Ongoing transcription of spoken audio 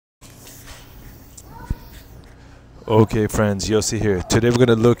Okay, friends, Yossi here. Today we're going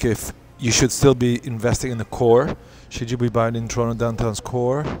to look if you should still be investing in the core. Should you be buying in Toronto downtown's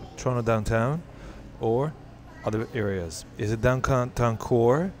core, Toronto downtown, or other areas? Is it downtown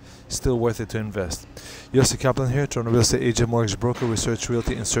core still worth it to invest? Yossi Kaplan here, Toronto real estate agent, mortgage broker, research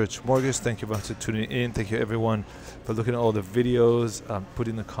realty, and search mortgage. Thank you everyone for tuning in. Thank you everyone for looking at all the videos,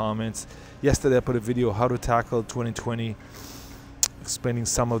 putting the comments. Yesterday I put a video how to tackle 2020, explaining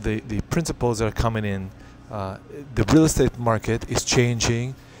some of the principles that are coming in. The real estate market is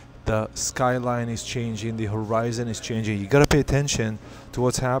changing, the skyline is changing, the horizon is changing. You gotta pay attention to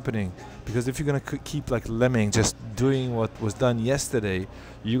what's happening, because if you're gonna keep like lemming, just doing what was done yesterday,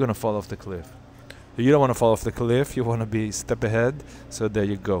 you're gonna fall off the cliff. You don't want to fall off the cliff. You want to be a step ahead. So there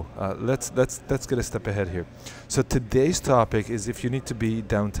you go. Let's get a step ahead here. So today's topic is if you need to be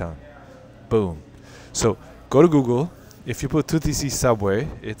downtown. Boom. So go to Google. If you put 2TC subway,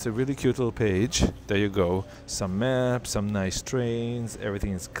 it's a really cute little page. There you go. Some maps, some nice trains.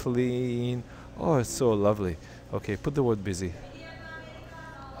 Everything is clean. Oh, it's so lovely. Okay, put the word busy.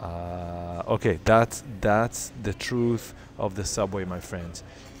 Okay, that's the truth of the subway, my friends.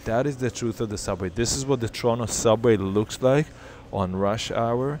 That is the truth of the subway. This is what the Toronto subway looks like on rush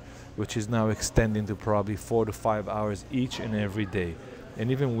hour, which is now extending to probably 4 to 5 hours each and every day. And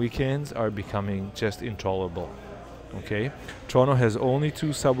even weekends are becoming just intolerable. Okay, Toronto has only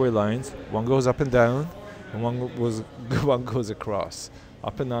 2 subway lines. One goes up and down, and one goes across,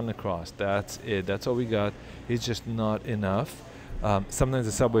 up and down, across. That's it. That's all we got. It's just not enough. Sometimes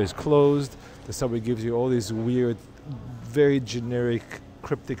the subway is closed. The subway gives you all these weird, very generic,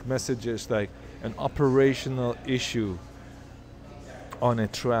 cryptic messages like an operational issue on a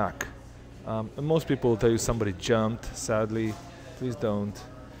track. And most people will tell you somebody jumped. Sadly, please don't.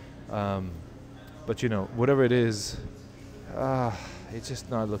 But you know, whatever it is, it's just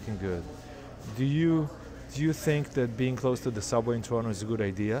not looking good. Do you think that being close to the subway in Toronto is a good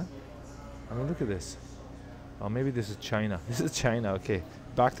idea? I mean, look at this. Oh, maybe this is China. This is China. Okay,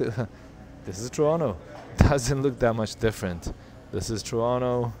 back to this is Toronto. Doesn't look that much different. This is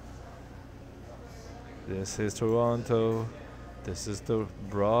Toronto. This is Toronto. This is the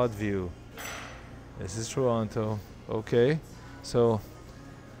broad view. This is Toronto. Okay, so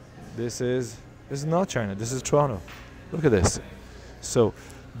this is not China. This is Toronto. Look at this. So,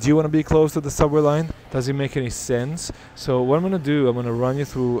 do you want to be close to the subway line? Does it make any sense? So what I'm going to do, I'm going to run you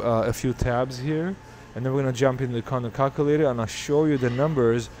through a few tabs here, and then we're going to jump into the Condo Calculator, and I'll show you the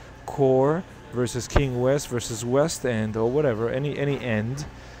numbers, core versus King West versus West End, or whatever, any end,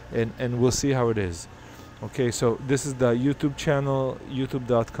 and we'll see how it is. Okay, so this is the YouTube channel,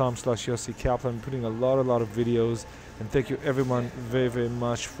 youtube.com/Yossi Kaplan. I'm putting a lot of videos, and thank you everyone very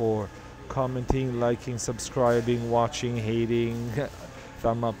much for commenting, liking, subscribing, watching, hating,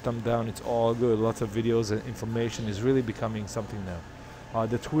 thumb up, thumb down. It's all good. Lots of videos and information is really becoming something now.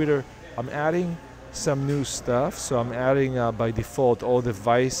 The Twitter, I'm adding some new stuff. So I'm adding by default all the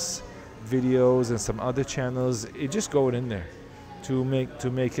Vice videos and some other channels. It just going in there to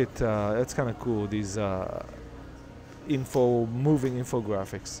make it. That's kind of cool. These moving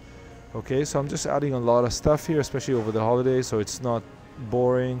infographics. Okay, so I'm just adding a lot of stuff here, especially over the holidays, so it's not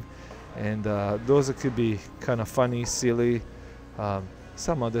boring. And those that could be kind of funny, silly,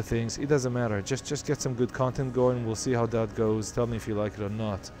 some other things. It doesn't matter. Just get some good content going. We'll see how that goes. Tell me if you like it or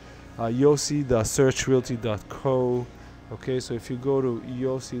not. Yossi.searchrealty.co. Okay, so if you go to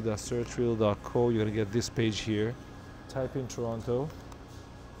Yossi.searchreal.co, you're gonna get this page here. Type in Toronto.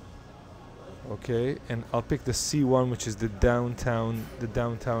 Okay, and I'll pick the C1, which is the downtown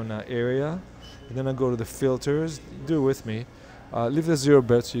area, and then I go to the filters. Do it with me. Leave the 0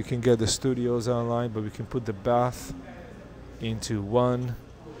 bet so you can get the studios online, but we can put the bath into 1,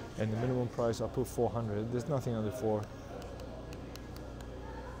 and the minimum price I'll put 400. There's nothing under 4.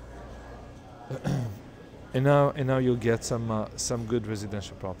 and now you'll get some good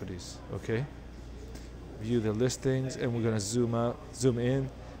residential properties. Okay. View the listings, and we're gonna zoom in.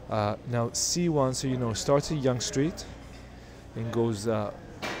 Now C1, so you know, starts at Yonge Street and goes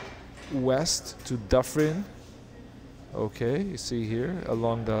west to Dufferin. Okay, you see here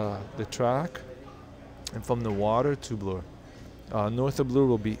along the track, and from the water to Bloor. North of Bloor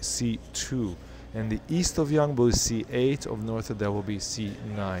will be C2, and the east of Yonge will be C8. Of north of that will be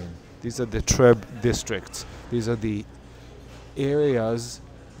C9. These are the Treb districts. These are the areas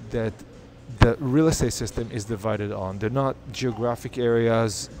that the real estate system is divided on. They're not geographic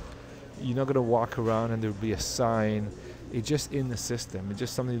areas. You're not going to walk around and there'll be a sign. It's just in the system. It's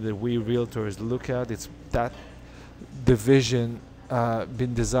just something that we realtors look at. It's that division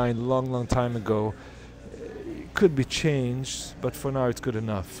been designed long time ago. It could be changed, but for now it's good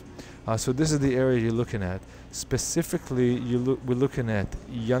enough. So this is the area you're looking at. Specifically, we're looking at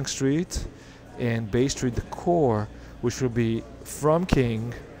Young Street and Bay Street, the core, which will be from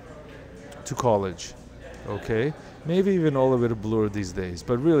King to College. Okay, maybe even all the way to Bloor these days,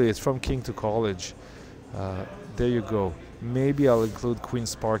 but really it's from King to College. There you go. Maybe I'll include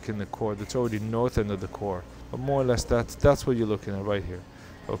Queen's Park in the core. That's already north end of the core, but more or less that's what you're looking at right here.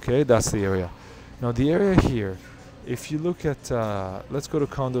 Okay, that's the area. Now the area here, if you look at, let's go to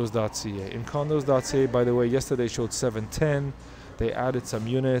Condos.ca. In Condos.ca, by the way, yesterday showed 710. They added some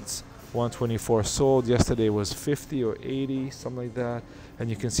units. 124 sold. Yesterday was 50 or 80, something like that. And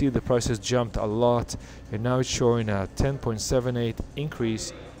you can see the prices jumped a lot. And now it's showing a 10.78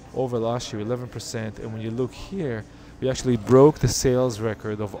 increase over last year, 11%. And when you look here, we actually broke the sales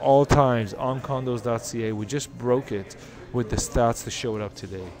record of all times on Condos.ca. We just broke it with the stats that showed up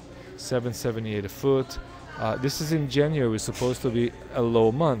today. 778 a foot. This is in January. It's supposed to be a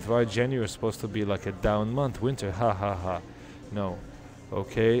low month, right? January is supposed to be like a down month, winter. Ha ha ha. No.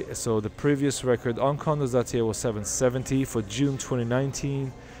 Okay, so the previous record on Condos.ca was 770 for June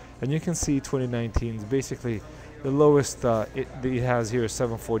 2019, and you can see 2019 is basically the lowest it has here is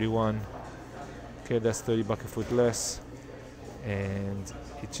 741. Okay, that's $30 a foot less, and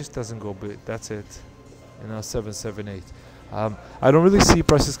it just doesn't go big. That's it. And now 778. I don't really see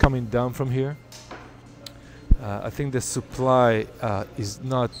prices coming down from here. I think the supply is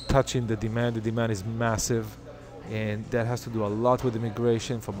not touching the demand. The demand is massive. And that has to do a lot with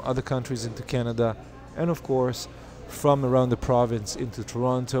immigration from other countries into Canada, and of course from around the province into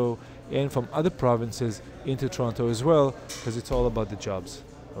Toronto, and from other provinces into Toronto as well, because it's all about the jobs.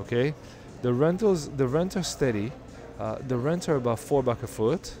 Okay, the rent are steady. The rents are about $4 a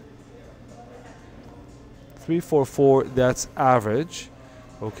foot. 344, that's average.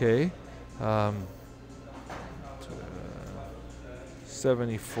 Okay,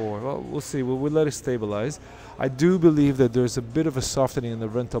 74. Well, we'll see. We'll let it stabilize. I do believe that there's a bit of a softening in the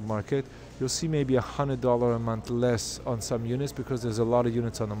rental market. You'll see maybe $100 a month less on some units because there's a lot of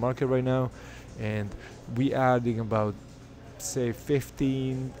units on the market right now, and we adding about, say,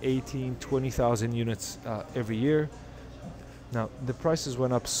 15, 18, 20,000 units every year. Now the prices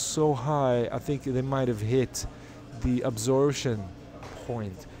went up so high, I think they might have hit the absorption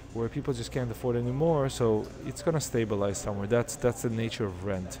point where people just can't afford anymore, so it's going to stabilize somewhere. That's the nature of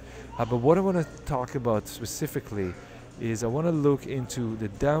rent. But what I want to talk about specifically is I want to look into the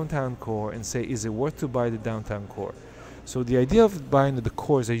downtown core and say, is it worth to buy the downtown core? So the idea of buying the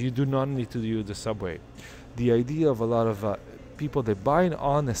core is that you do not need to use the subway. The idea of a lot of people that buy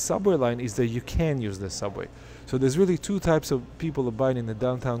on the subway line is that you can use the subway. So there's really two types of people that buy in the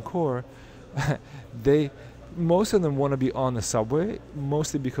downtown core. Most of them want to be on the subway,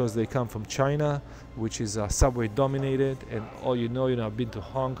 mostly because they come from China, which is subway dominated, and I've been to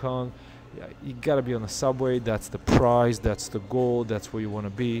Hong Kong. Yeah, you gotta be on the subway. That's the prize, that's the goal, that's where you want to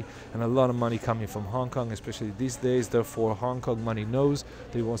be. And a lot of money coming from Hong Kong, especially these days. Therefore, Hong Kong money knows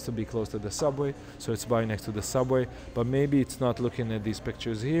that it wants to be close to the subway, so it's buying next to the subway. But maybe it's not looking at these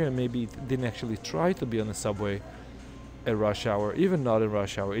pictures here, and maybe it didn't actually try to be on the subway at rush hour, even not at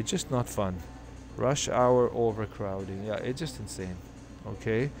rush hour. It's just not fun. Rush hour overcrowding, yeah, it's just insane.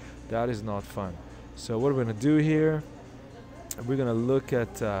 Okay, that is not fun. So what we're gonna do here, we're gonna look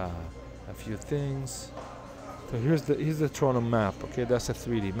at a few things. So here's the Toronto map. Okay, that's a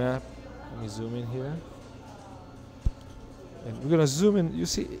 3D map. Let me zoom in here, and we're gonna zoom in. You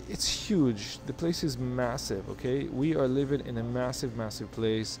see, it's huge. The place is massive. Okay, we are living in a massive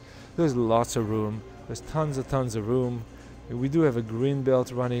place. There's lots of room. There's tons of room. We do have a green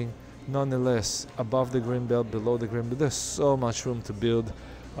belt running. Nonetheless, above the green belt, below the green belt, there's so much room to build.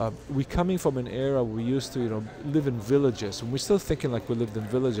 We're coming from an era we used to, live in villages, and we're still thinking like we lived in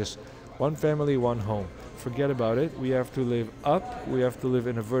villages. One family, one home. Forget about it. We have to live up. We have to live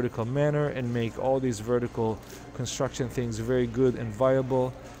in a vertical manner and make all these vertical construction things very good and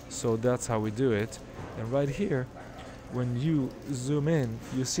viable. So that's how we do it. And right here, when you zoom in,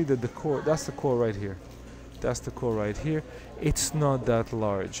 you see that the core, that's the core right here. That's the core right here. It's not that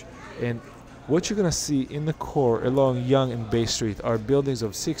large. And what you're going to see in the core along Yonge and Bay Street are buildings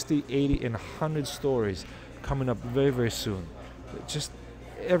of 60, 80, and 100 stories coming up very soon. Just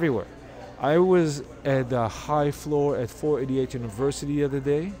everywhere. I was at the high floor at 488 University the other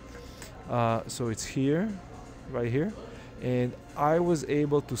day. So it's here, right here. And I was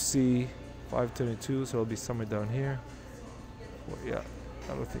able to see 522, so it'll be somewhere down here. Well, yeah,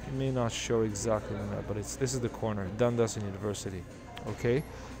 I don't think it may not show exactly on that, but this is the corner, Dundas and University. Okay,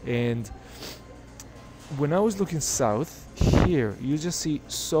 and when I was looking south here, you just see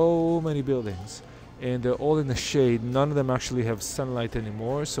so many buildings, and they're all in the shade. None of them actually have sunlight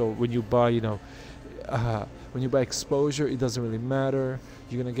anymore. So when you buy, when you buy exposure, it doesn't really matter.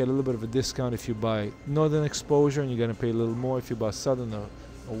 You're gonna get a little bit of a discount if you buy northern exposure, and you're gonna pay a little more if you buy southern or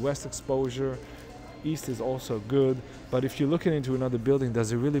west exposure. East is also good, but if you're looking into another building,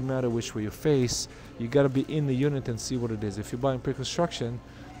 does it really matter which way you face? You gotta be in the unit and see what it is. If you're buying pre-construction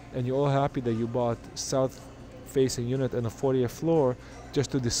and you're all happy that you bought south-facing unit on the 40th floor,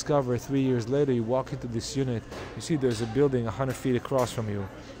 just to discover 3 years later you walk into this unit, you see there's a building 100 feet across from you,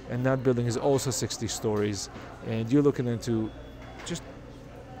 and that building is also 60 stories, and you're looking into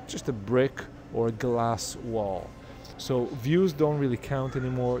just a brick or a glass wall. So views don't really count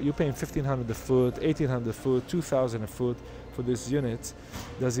anymore. You're paying $1,500 a foot, $1,800 a foot, $2,000 a foot for this unit.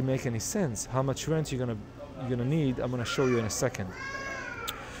 Does it make any sense? How much rent you're gonna need? I'm gonna show you in a second.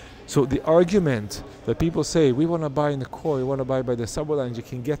 So the argument that people say, we want to buy in the core, we want to buy by the subway line, you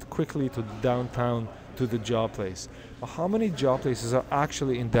can get quickly to downtown to the job place. Well, how many job places are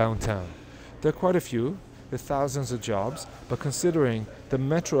actually in downtown? There are quite a few. There are thousands of jobs, but considering the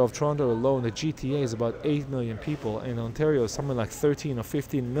metro of Toronto alone, the GTA is about 8 million people, and Ontario is something like 13 or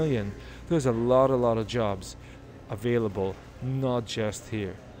 15 million. There's a lot of jobs available, not just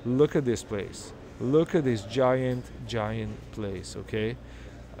here. Look at this place. Look at this giant place, okay?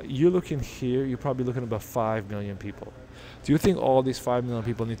 You're looking here, you're probably looking at about 5 million people. Do you think all these 5 million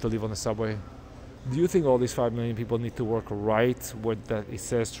people need to live on the subway? Do you think all these 5 million people need to work right where that it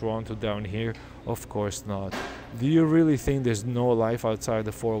says Toronto down here? Of course not. Do you really think there's no life outside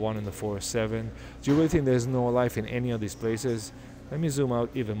the 401 and the 407? Do you really think there's no life in any of these places? Let me zoom out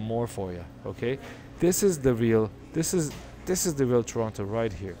even more for you, okay? This is the real Toronto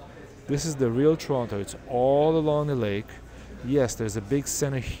right here. This is the real Toronto. It's all along the lake. Yes, there's a big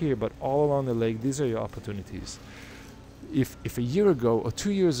center here, but all along the lake, these are your opportunities. If a year ago or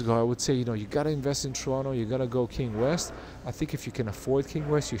 2 years ago, I would say, you got to invest in Toronto, you got to go King West. I think if you can afford King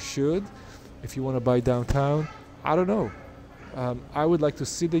West, you should. If you want to buy downtown, I don't know. I would like to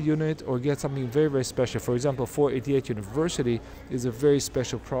see the unit or get something very special. For example, 488 University is a very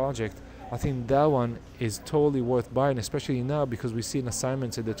special project. I think that one is totally worth buying, especially now because we see an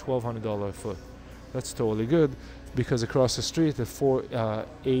assignments at the $1,200 a foot. That's totally good, because across the street at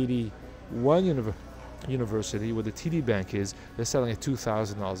 481 University, where the TD Bank is, they're selling at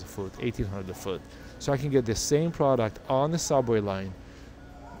 $2,000 a foot, $1,800 a foot. So I can get the same product on the subway line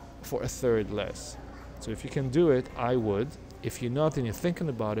for a third less. So if you can do it, I would. If you're not and you're thinking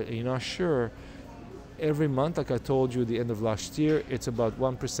about it and you're not sure, every month, like I told you at the end of last year, it's about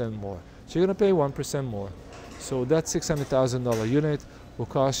 1% more. So you're going to pay 1% more. So that $600,000 unit will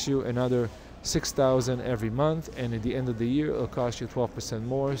cost you another $6,000 every month, and at the end of the year it'll cost you 12%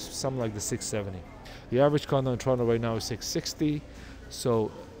 more, something like the $670. The average condo in Toronto right now is $660,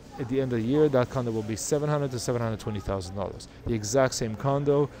 so at the end of the year that condo will be $700,000 to $720,000. The exact same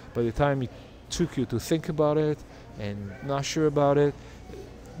condo. By the time it took you to think about it and not sure about it,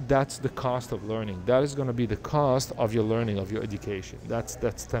 that's the cost of learning. That is going to be the cost of your learning, of your education. That's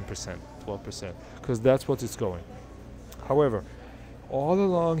 10%, 12%, because that's what it's going. However, all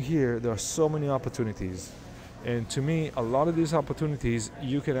along here, there are so many opportunities. And to me, a lot of these opportunities,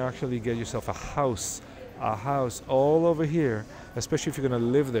 you can actually get yourself a house all over here, especially if you're going to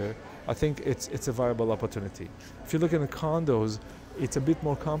live there. I think it's a viable opportunity. If you're looking at condos, it's a bit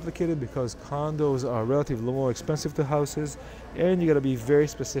more complicated because condos are relatively more expensive to houses, and you got to be very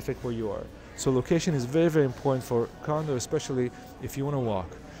specific where you are. So location is very important for condo, especially if you want to walk.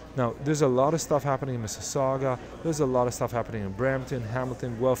 Now, there's a lot of stuff happening in Mississauga. There's a lot of stuff happening in Brampton,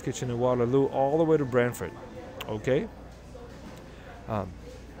 Hamilton, Guelph, Kitchener, Waterloo, all the way to Brantford. Okay?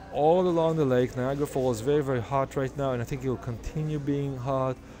 All along the lake, Niagara Falls is very hot right now, and I think it will continue being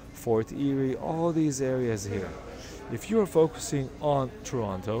hot. Fort Erie, all these areas here. If you are focusing on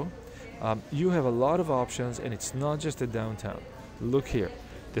Toronto, you have a lot of options, and it's not just the downtown. Look here.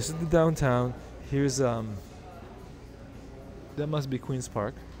 This is the downtown. Here's that must be Queen's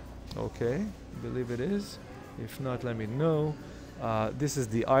Park. Okay, I believe it is. If not, let me know. This is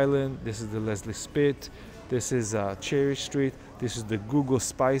the Island. This is the Leslie Spit. This is Cherry Street. This is the Google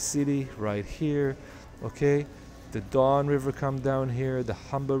Spice City right here. Okay, the Don River come down here. The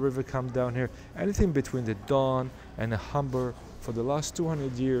Humber River come down here. Anything between the Don and the Humber for the last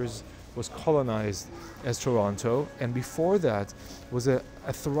 200 years was colonized as Toronto, and before that was a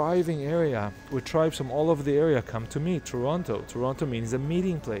thriving area where tribes from all over the area come to meet. Toronto means a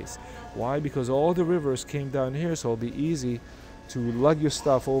meeting place. Why? Because all the rivers came down here, so it'll be easy to lug your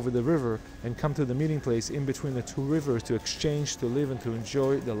stuff over the river and come to the meeting place in between the two rivers to exchange, to live, and to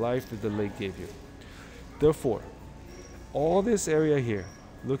enjoy the life that the lake gave you. Therefore, all this area here,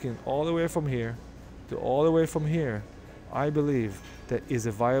 looking all the way from here to all the way from here, I believe that is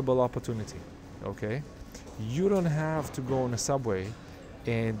a viable opportunity. Okay, you don't have to go on a subway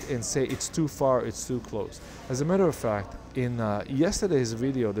and say it's too far, it's too close. As a matter of fact, in yesterday's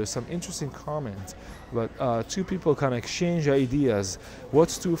video, there's some interesting comments, but two people kind of exchange ideas,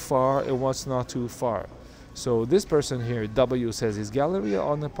 what's too far and what's not too far. So this person here, W, says, is Galleria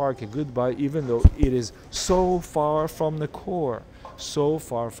on the Park a good buy even though it is so far from the core? So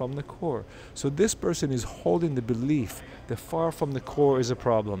far from the core. So this person is holding the belief that far from the core is a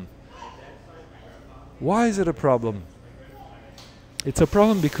problem. Why is it a problem? It's a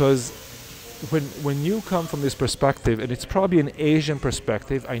problem because when you come from this perspective, and it's probably an Asian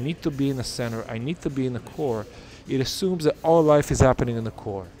perspective, I need to be in the center, I need to be in the core, it assumes that all life is happening in the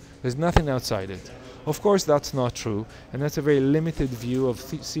core. There's nothing outside it. Of course, that's not true, and that's a very limited view of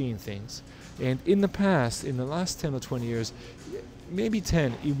seeing things. And in the past, in the last 10 or 20 years, maybe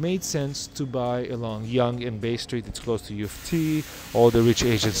 10, it made sense to buy along Yonge and Bay Street. It's close to U of T, all the rich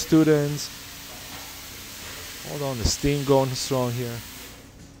Asian students. Hold on, the steam going strong here.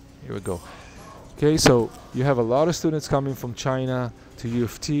 Here we go. Okay, so you have a lot of students coming from China to U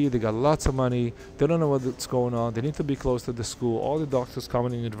of T. They got lots of money. They don't know what's going on. They need to be close to the school. All the doctors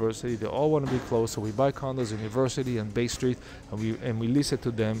coming in university, they all want to be close. So we buy condos in University and Bay Street, and we lease it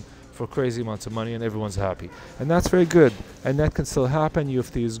to them for crazy amounts of money, and everyone's happy. And that's very good. And that can still happen. U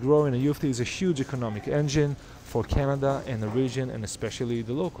of T is growing, and U of T is a huge economic engine for Canada and the region, and especially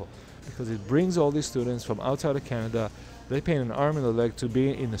the local, because it brings all these students from outside of Canada. They pay an arm and a leg to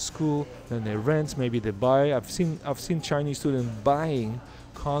be in the school, then they rent, maybe they buy. I've seen Chinese students buying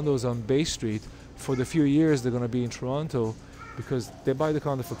condos on Bay Street for the few years they're going to be in Toronto, because they buy the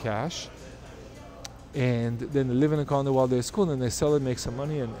condo for cash, and then they live in a condo while they're at school, and then they sell it, make some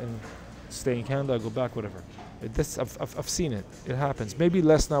money, and stay in Canada, go back, whatever. I've seen it. It happens. Maybe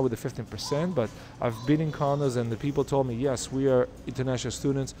less now with the 15%, but I've been in condos, and the people told me, yes, we are international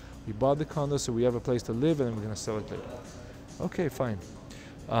students. We bought the condo, so we have a place to live, and then we're going to sell it later. Okay, fine.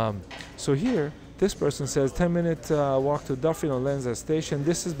 So here, this person says 10-minute walk to Dufferin on Lenza Station.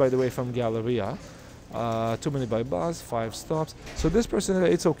 This is, by the way, from Galleria. 2 minutes by bus, 5 stops. So this person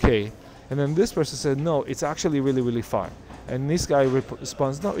said it's okay. And then this person said, no, it's actually really, really far. And this guy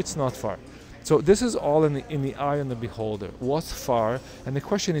responds, no, it's not far. So this is all in the eye of the beholder. What's far? And the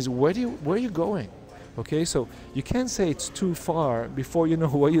question is, where are you going? Okay, so you can't say it's too far before you know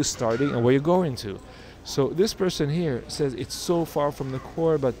where you're starting and where you're going to. So this person here says it's so far from the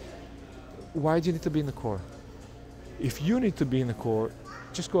core, but why do you need to be in the core? If you need to be in the core,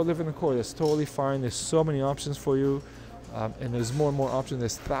 just go live in the core. That's totally fine. There's so many options for you, and there's more and more options.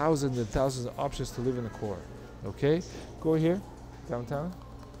 There's thousands and thousands of options to live in the core. Okay, go here, downtown.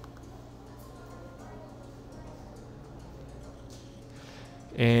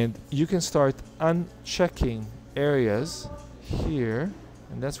 And you can start unchecking areas here,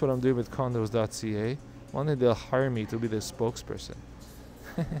 and that's what I'm doing with Condos.ca. One day they'll hire me to be the spokesperson.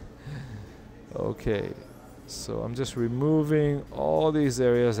 Okay, so I'm just removing all these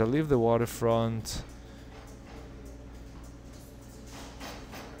areas. I leave the waterfront.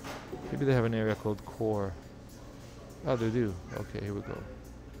 Maybe they have an area called Core. Oh, they do. Okay, here we go.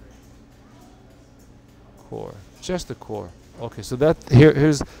 Core, just the core. Okay, so that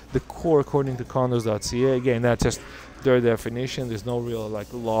here's the core according to Condos.ca. Again, that's just their definition. There's no real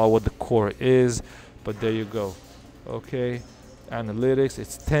law what the core is, but there you go. Okay, analytics.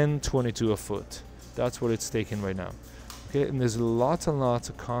 It's 1022 a foot. That's what it's taking right now. Okay, and there's lots and lots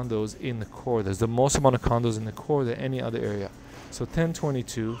of condos in the core. There's the most amount of condos in the core than any other area. So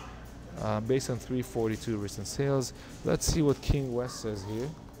 1022, based on 342 recent sales. Let's see what King West says here.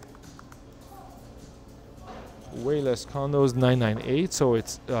 Way less condos, 998, so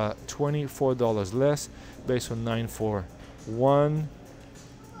it's $24 less based on 941.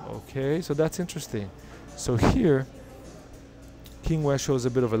 Okay, so that's interesting. So here King West shows a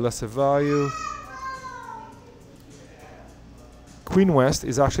bit of a lesser value. Queen West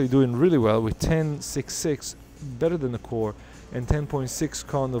is actually doing really well with 1066, better than the core, and 10.6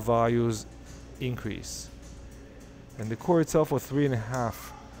 condo values increase, and the core itself was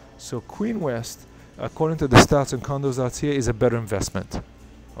 3.5. So Queen West, according to the stats on Condos.ca, is a better investment.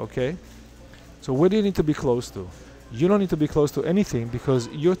 Okay, so where do you need to be close to? You don't need to be close to anything, because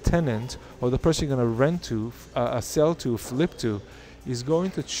your tenant or the person you're going to rent to, sell to, flip to, is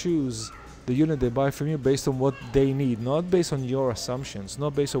going to choose the unit they buy from you based on what they need, not based on your assumptions,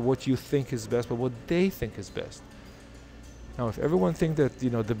 not based on what you think is best, but what they think is best. Now, if everyone thinks that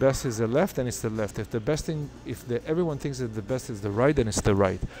the best is the left, then it's the left. If everyone thinks that the best is the right, then it's the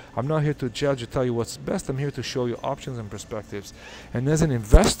right. I'm not here to judge or tell you what's best. I'm here to show you options and perspectives. And as an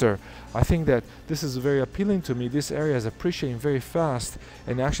investor, I think that this is very appealing to me. This area is appreciating very fast,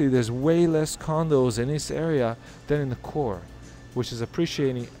 and actually there's way less condos in this area than in the core, which is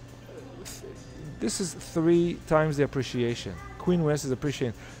appreciating. This is 3 times the appreciation. Queen West is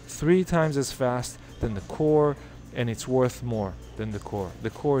appreciating 3 times as fast than the core, and it's worth more than the core. The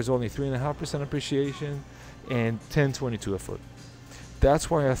core is only 3.5% appreciation and $10.22 a foot. That's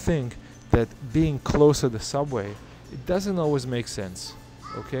why I think that being close to the subway, it doesn't always make sense,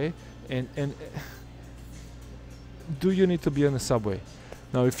 okay? And do you need to be on the subway?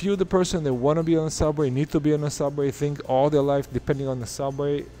 Now, if you're the person that want to be on the subway, need to be on the subway, think all their life depending on the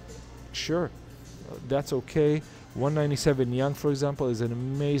subway, sure, that's okay. 197 Young, for example, is an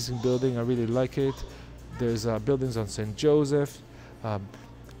amazing building. I really like it. There's buildings on St. Joseph.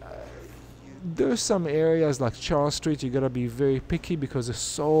 There's some areas like Charles Street. You gotta be very picky because there's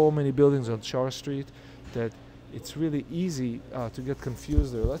so many buildings on Charles Street that it's really easy to get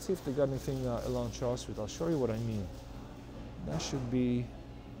confused there. Let's see if they got anything along Charles Street. I'll show you what I mean. That should be.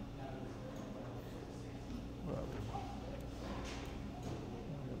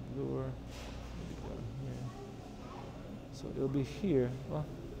 So it'll be here. Well,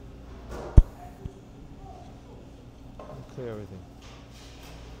 clear everything.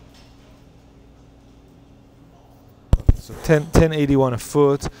 Okay, so 1081 a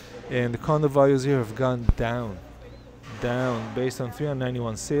foot, and the condo values here have gone down based on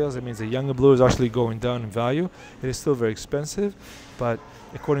 391 sales. That means the Younger Blue is actually going down in value. It is still very expensive, but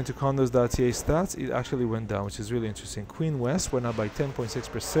according to CondoCalculator.ca stats, it actually went down, which is really interesting. Queen West went up by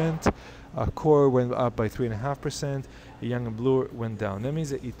 10.6%. Core went up by 3.5%. Younger Blue went down. That means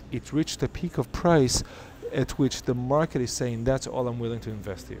that it reached a peak of price at which the market is saying that's all I'm willing to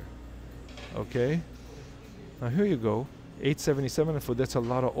invest here. Okay. Now here you go, 877 a foot. That's a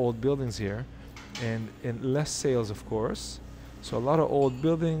lot of old buildings here, and less sales, of course. So a lot of old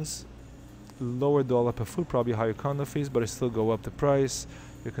buildings, lower dollar per foot, probably higher condo fees, but it still go up the price.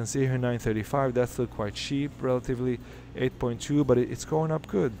 You can see here 935. That's still quite cheap, relatively 8.2, but it's going up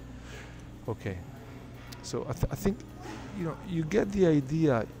good. Okay. So I think you get the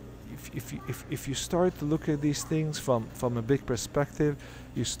idea. If you start to look at these things from a big perspective,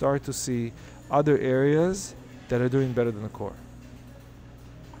 you start to see other areas that are doing better than the core.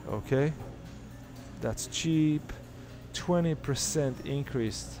 Okay, that's cheap. 20%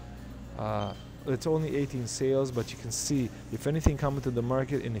 increase. It's only 18 sales, but you can see if anything coming to the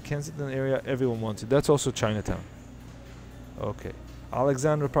market in the Kensington area, everyone wants it. That's also Chinatown. Okay,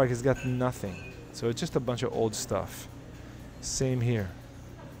 Alexandra Park has got nothing, so it's just a bunch of old stuff. Same here.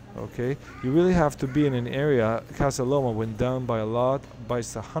 Okay, you really have to be in an area. Casa Loma went down by a lot, by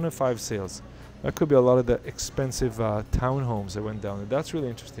 105 sales. That could be a lot of the expensive townhomes that went down. That's really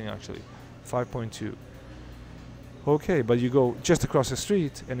interesting, actually. 5.2. Okay, but you go just across the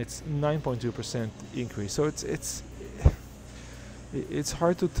street and it's 9.2% increase. So it's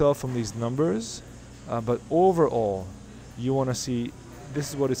hard to tell from these numbers, but overall, you want to see. This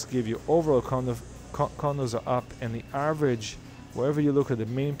is what it's give you. Overall, condos are up, and the average, wherever you look at the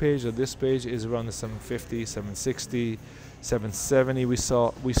main page or this page, is around the 750, 760, 770 we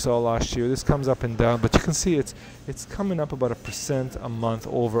saw last year. This comes up and down, but you can see it's coming up about 1% a month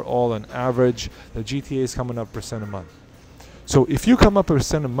overall on average. The GTA is coming up 1% a month. So if you come up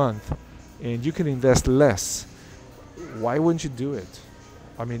 1% a month and you can invest less, why wouldn't you do it?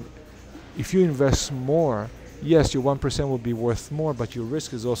 I mean, if you invest more, yes, your 1% will be worth more, but your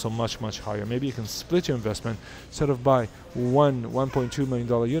risk is also much, much higher. Maybe you can split your investment. Instead of buy $1.2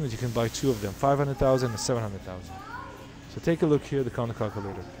 million unit, you can buy 2 of them, 500,000 and 700,000. So take a look here, the Condo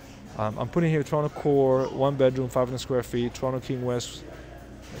Calculator. I'm putting here Toronto Core, 1 bedroom, 500 square feet, Toronto King West.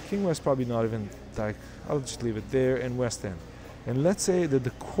 King West probably not even, like, I'll just leave it there, and West End. And let's say that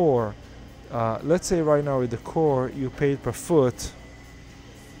the core, let's say right now with the core, you paid per foot,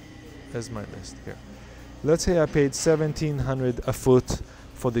 there's my list here. Let's say I paid $1,700 a foot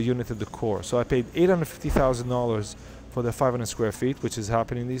for the unit of the core. So I paid $850,000 for the 500 square feet, which is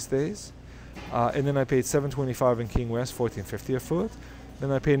happening these days. And then I paid $725 in King West, $1,450 a foot.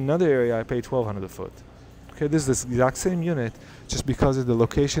 Then I paid another area, I paid $1,200 a foot. Okay, this is the exact same unit, just because the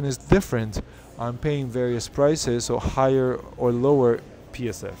location is different, I'm paying various prices, so higher or lower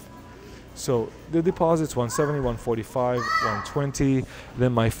PSF. So the deposits 170, 145, 120.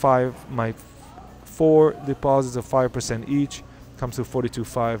 Then my 4 deposits of 5% each comes to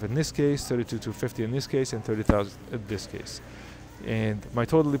 42.5 in this case, 32,250 in this case, and 30,000 in this case. And my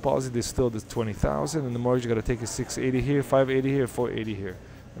total deposit is still the 20,000, and the mortgage got to take is 680 here, 580 here, 480 here.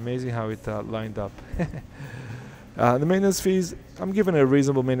 Amazing how it lined up. The maintenance fees, I'm giving a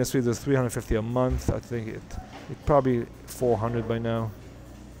reasonable maintenance fee. That's 350 a month. I think it probably 400 by now.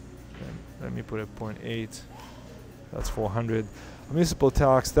 And let me put it 0.8. That's 400. Municipal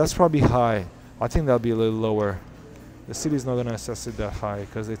tax, that's probably high. I think that'll be a little lower. The city's not going to assess it that high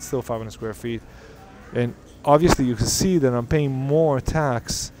because it's still 500 square feet. And obviously you can see that I'm paying more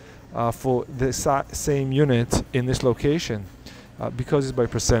tax for the same unit in this location because it's by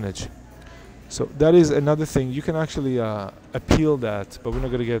percentage. So that is another thing. You can actually appeal that, but we're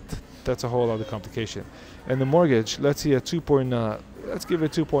not going to get, that's a whole other complication. And the mortgage, let's see, let's give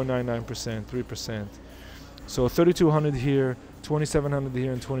it 2.99%, 3%. So 3,200 here, 2,700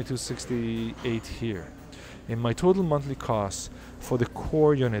 here, and 2,268 here. And my total monthly cost for the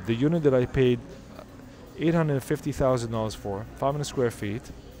core unit, the unit that I paid $850,000 for, 500 square feet,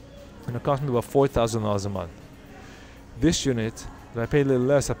 and it cost me about $4,000 a month. This unit that I paid a little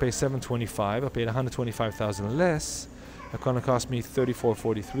less, I paid $725. I paid $125,000 less. It's going to cost me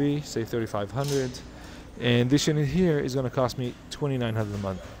 $3,443, say $3,500. And this unit here is going to cost me $2,900 a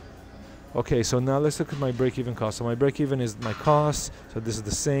month. Okay, so now let's look at my break-even cost. So my break-even is my cost. So this is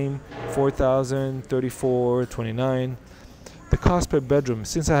the same, $4,000, $34, $29. The cost per bedroom,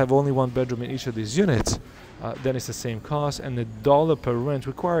 since I have only one bedroom in each of these units, then it's the same cost. And the dollar per rent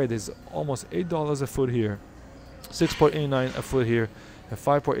required is almost $8 a foot here, 6.89 a foot here, and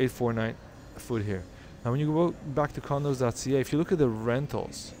 5.849 a foot here. Now when you go back to Condos.ca, if you look at the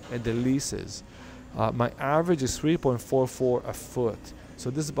rentals and the leases, my average is 3.44 a foot. So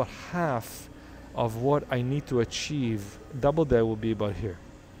this is about half of what I need to achieve. Double that will be about here.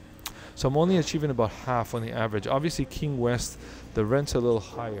 So I'm only achieving about half on the average. Obviously King West, the rent's a little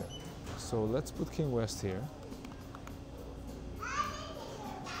higher. So let's put King West here.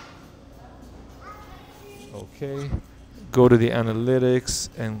 Okay, go to the analytics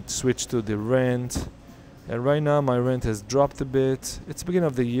and switch to the rent. And right now my rent has dropped a bit. It's the beginning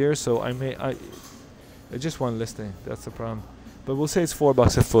of the year, so just one listing, that's the problem. But we'll say it's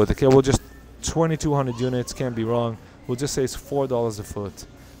 $4 a foot. Okay, we'll just 2,200 units, can't be wrong. We'll just say it's $4 a foot.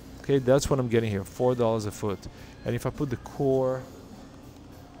 Okay, that's what I'm getting here, $4 a foot. And if I put the core,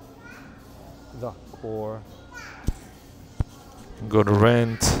 go to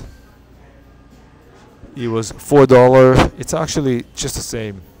rent, it was $4. It's actually just the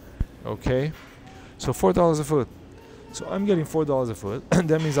same. Okay, so $4 a foot. So I'm getting $4 a foot.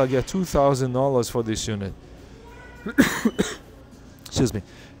 That means I'll get $2,000 for this unit. Excuse me.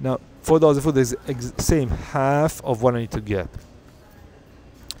 Now, $4 a foot is same half of what I need to get.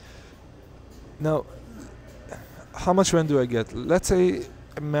 Now, how much rent do I get? Let's say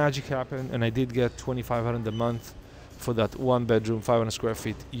a magic happened and I did get $2,500 a month for that one bedroom, 500 square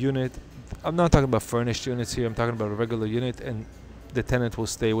feet unit. I'm not talking about furnished units here. I'm talking about a regular unit, and the tenant will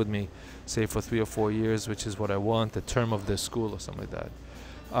stay with me, say for 3 or 4 years, which is what I want, the term of the school or something like that.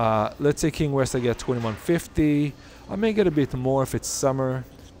 Let's say King West, I get $2,150. I may get a bit more if it's summer.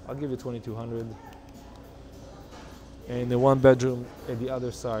 I'll give you $2,200. And the one bedroom at the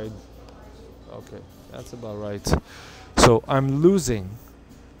other side. Okay, that's about right. So I'm losing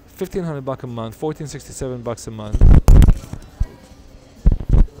 $1,500 a month, $1,467 a month.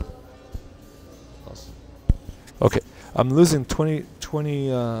 Okay, I'm losing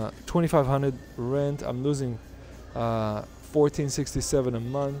 $2,500 rent. I'm losing $1,467 a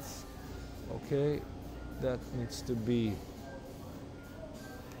month. Okay, that needs to be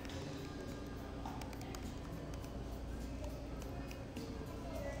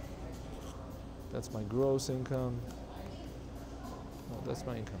that's my gross income. No, that's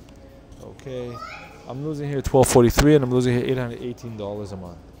my income. Okay, I'm losing here $1,243, and I'm losing here $818 a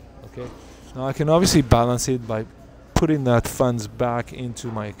month. Okay, now I can obviously balance it by putting that funds back into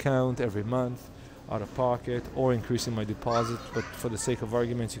my account every month out of pocket, or increasing my deposit. But for the sake of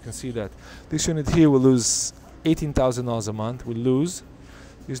arguments, you can see that this unit here will lose $18,000 a month. We'll lose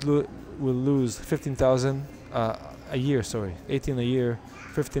 $15,000 a year. Sorry, 18 a year,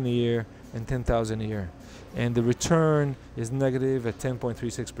 15 a year, and 10,000 a year. And the return is negative at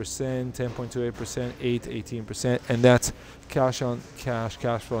 10.36%, 10.28%, 18%, and that's cash on cash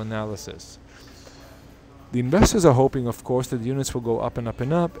flow analysis. The investors are hoping, of course, that the units will go up and up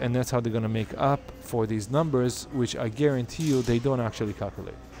and up, and that's how they're going to make up for these numbers, which I guarantee you they don't actually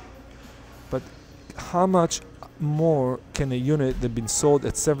calculate. But how much more can a unit that's been sold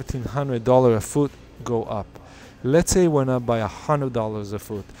at $1,700 a foot go up? Let's say it went up by $100 a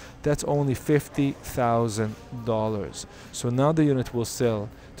foot. That's only $50,000. So now the unit will sell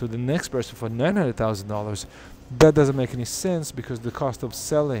to the next person for $900,000. That doesn't make any sense because the cost of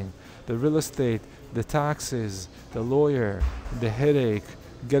selling, the real estate, the taxes, the lawyer, the headache,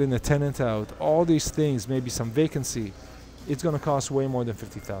 getting the tenant out, all these things, maybe some vacancy, it's going to cost way more than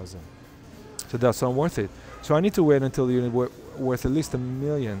 $50,000. So that's not worth it. So I need to wait until the unit worth at least $1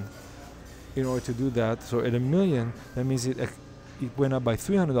 million in order to do that. So at $1 million, that means it went up by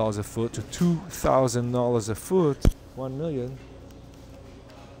 $300 a foot to $2,000 a foot. 1 million.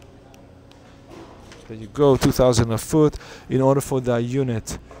 There you go, $2,000 a foot in order for that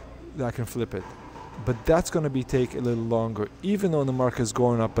unit that I can flip it. But that's going to take a little longer. Even though the market is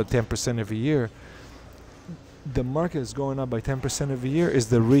going up by 10% every year, the market is going up by 10% every year is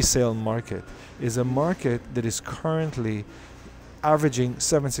the resale market. Is a market that is currently averaging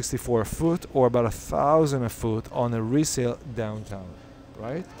 $764 a foot or about $1,000 a foot on a resale downtown,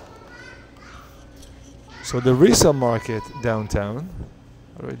 right? So the resale market downtown,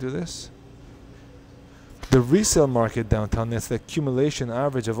 how do I do this? The resale market downtown, that's the accumulation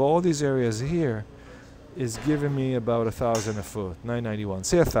average of all these areas here, is giving me about $1,000 a foot, $991.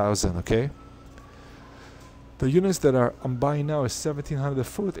 Say $1,000, okay? The units that I'm buying now is $1,700 a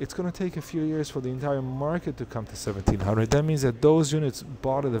foot. It's going to take a few years for the entire market to come to $1,700. That means that those units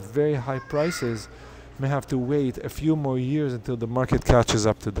bought at very high prices may have to wait a few more years until the market catches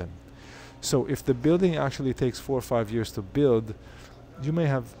up to them. So if the building actually takes 4 or 5 years to build, you may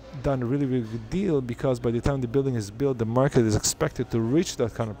have done a really, really good deal because by the time the building is built, the market is expected to reach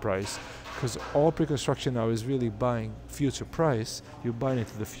that kind of price because all pre-construction now is really buying future price. You're buying it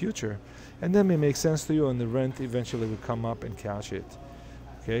to the future. And that may make sense to you, and the rent eventually will come up and catch it.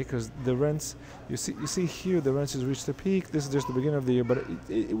 Okay, because the rents, you see here, the rents has reached the peak. This is just the beginning of the year, but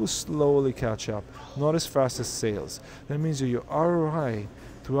it will slowly catch up, not as fast as sales. That means that your ROI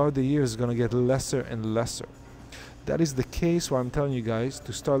throughout the years is going to get lesser and lesser. That is the case why I'm telling you guys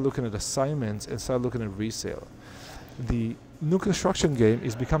to start looking at assignments and start looking at resale. The new construction game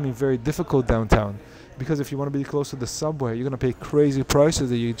is becoming very difficult downtown because if you want to be close to the subway, you're going to pay crazy prices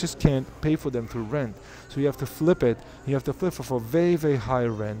that you just can't pay for them through rent. So you have to flip it. You have to flip it for very, very high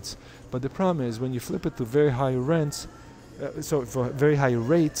rents. But the problem is when you flip it to very high rents, so for very high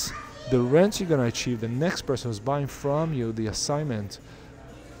rates, the rents you're going to achieve, the next person who's buying from you the assignment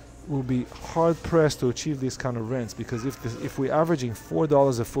will be hard pressed to achieve these kind of rents, because if we're averaging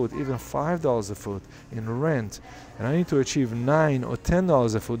 $4 a foot, even $5 a foot in rent, and I need to achieve $9 or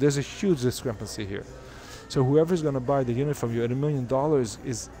 $10 a foot, there's a huge discrepancy here. So whoever's going to buy the unit from you at $1 million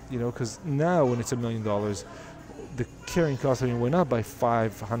is, you know, because now when it's $1 million, the carrying cost of it went up by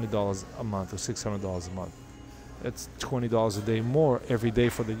 $500 a month or $600 a month. That's $20 a day more every day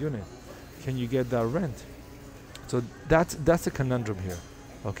for the unit. Can you get that rent? So that's a conundrum here.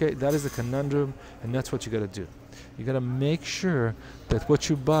 Okay, that is a conundrum, and that's what you got to do. You got to make sure that what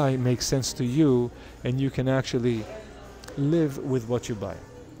you buy makes sense to you, and you can actually live with what you buy.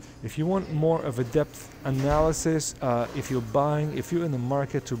 If you want more of a depth analysis, if you're in the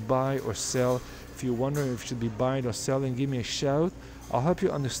market to buy or sell, if you're wondering if you should be buying or selling, give me a shout. I'll help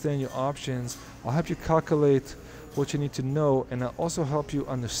you understand your options. I'll help you calculate what you need to know, and I'll also help you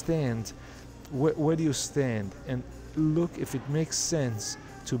understand where do you stand, and look if it makes sense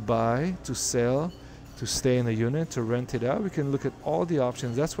to buy, to sell, to stay in a unit, to rent it out. We can look at all the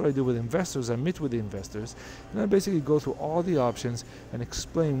options. That's what I do with investors. I meet with the investors, and I basically go through all the options and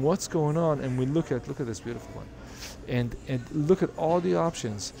explain what's going on. And we look at this beautiful one, and look at all the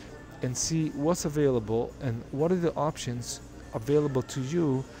options and see what's available and what are the options available to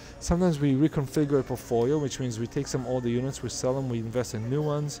you. Sometimes we reconfigure a portfolio, which means we take some older units, we sell them, we invest in new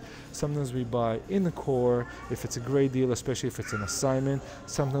ones. Sometimes we buy in the core if it's a great deal, especially if it's an assignment.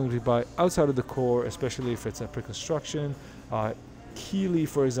 Sometimes we buy outside of the core, especially if it's a pre-construction. Keeley,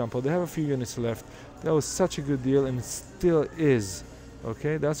 for example, they have a few units left. That was such a good deal, and it still is.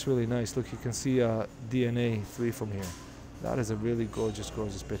 Okay, that's really nice. Look, you can see DNA 3 from here. That is a really gorgeous,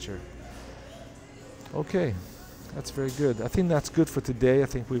 gorgeous picture. Okay. That's very good. I think that's good for today. I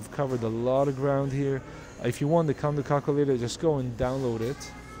think we've covered a lot of ground here. If you want the Condo Calculator, just go and download it.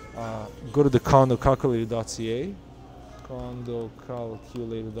 Go to the CondoCalculator.ca,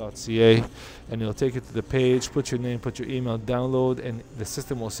 CondoCalculator.ca, and it'll take you to the page. Put your name, put your email, download, and the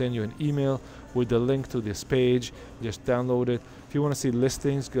system will send you an email with the link to this page. Just download it. If you want to see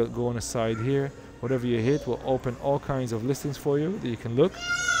listings, go on the side here. Whatever you hit will open all kinds of listings for you that you can look.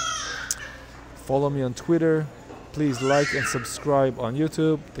 Follow me on Twitter. Please like and subscribe on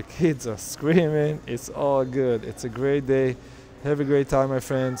YouTube. The kids are screaming. It's all good. It's a great day. Have a great time, my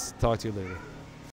friends. Talk to you later.